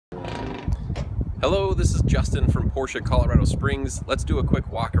Hello, this is Justin from Porsche of Colorado Springs. Let's do a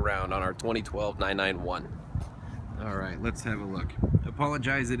quick walk around on our 2012 991. All right, let's have a look.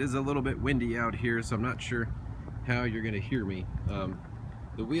 Apologize, it is a little bit windy out here, so I'm not sure how you're gonna hear me.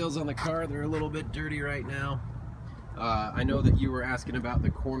 The wheels on the car, they're a little bit dirty right now. I know that you were asking about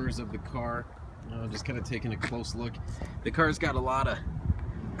the corners of the car. Just kind of taking a close look. The car's got a lot of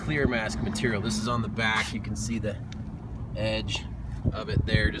clear mask material. This is on the back. You can see the edge of it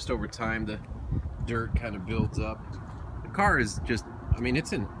there. Just over time, the dirt kind of builds up. The car is just, I mean,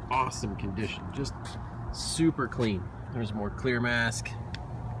 it's in awesome condition. Just super clean. There's more clear mask.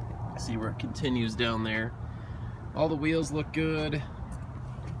 See where it continues down there. All the wheels look good.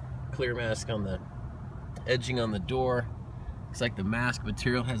 Clear mask on the edging on the door. Looks like the mask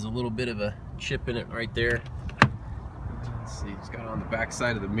material has a little bit of a chip in it right there. Let's see, it's got it on the back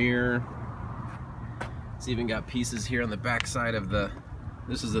side of the mirror. It's even got pieces here on the back side of the,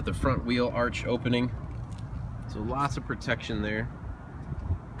 this is at the front wheel arch opening. So lots of protection there.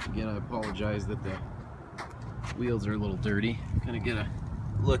 Again, I apologize that the wheels are a little dirty. Kind of get a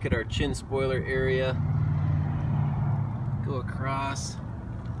look at our chin spoiler area. Go across.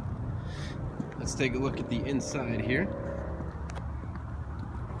 Let's take a look at the inside here.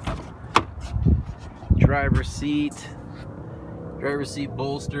 Driver's seat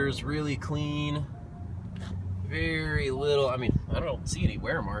bolsters really clean. Very little, I mean, I don't see any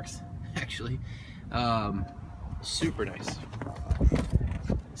wear marks actually. Super nice.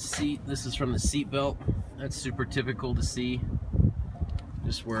 Seat, this is from the seat belt. That's super typical to see.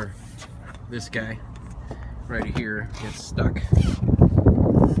 Just where this guy right here gets stuck.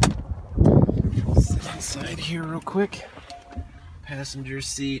 Sit inside here real quick. Passenger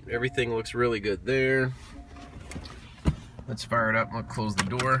seat, everything looks really good there. Let's fire it up and we'll close the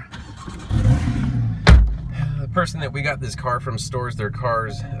door. The person that we got this car from stores their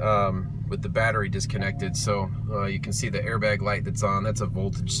cars with the battery disconnected, so you can see the airbag light that's on. That's a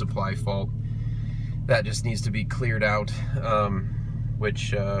voltage supply fault. That just needs to be cleared out,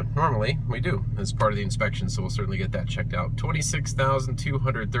 which normally we do as part of the inspection, so we'll certainly get that checked out.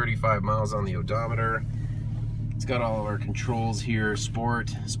 26,235 miles on the odometer. It's got all of our controls here,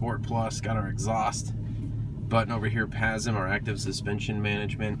 Sport Plus, got our exhaust button over here, PASM, our active suspension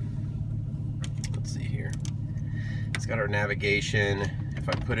management. Let's see here. It's got our navigation. If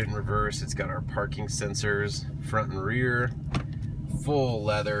I put it in reverse, it's got our parking sensors, front and rear, full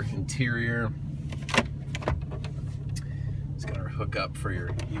leather interior. It's got our hookup for your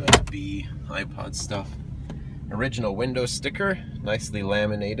USB, iPod stuff. Original window sticker, nicely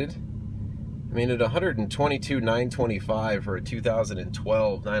laminated. I mean, at $122,925 for a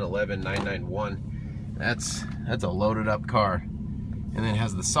 2012 911 991, that's a loaded up car. And then it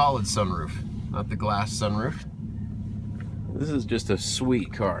has the solid sunroof, not the glass sunroof. This is just a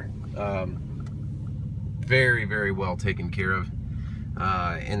sweet car. Very, very well taken care of.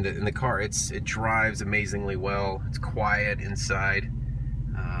 In the car, it drives amazingly well. It's quiet inside.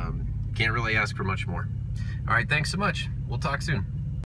 Can't really ask for much more. All right, thanks so much. We'll talk soon.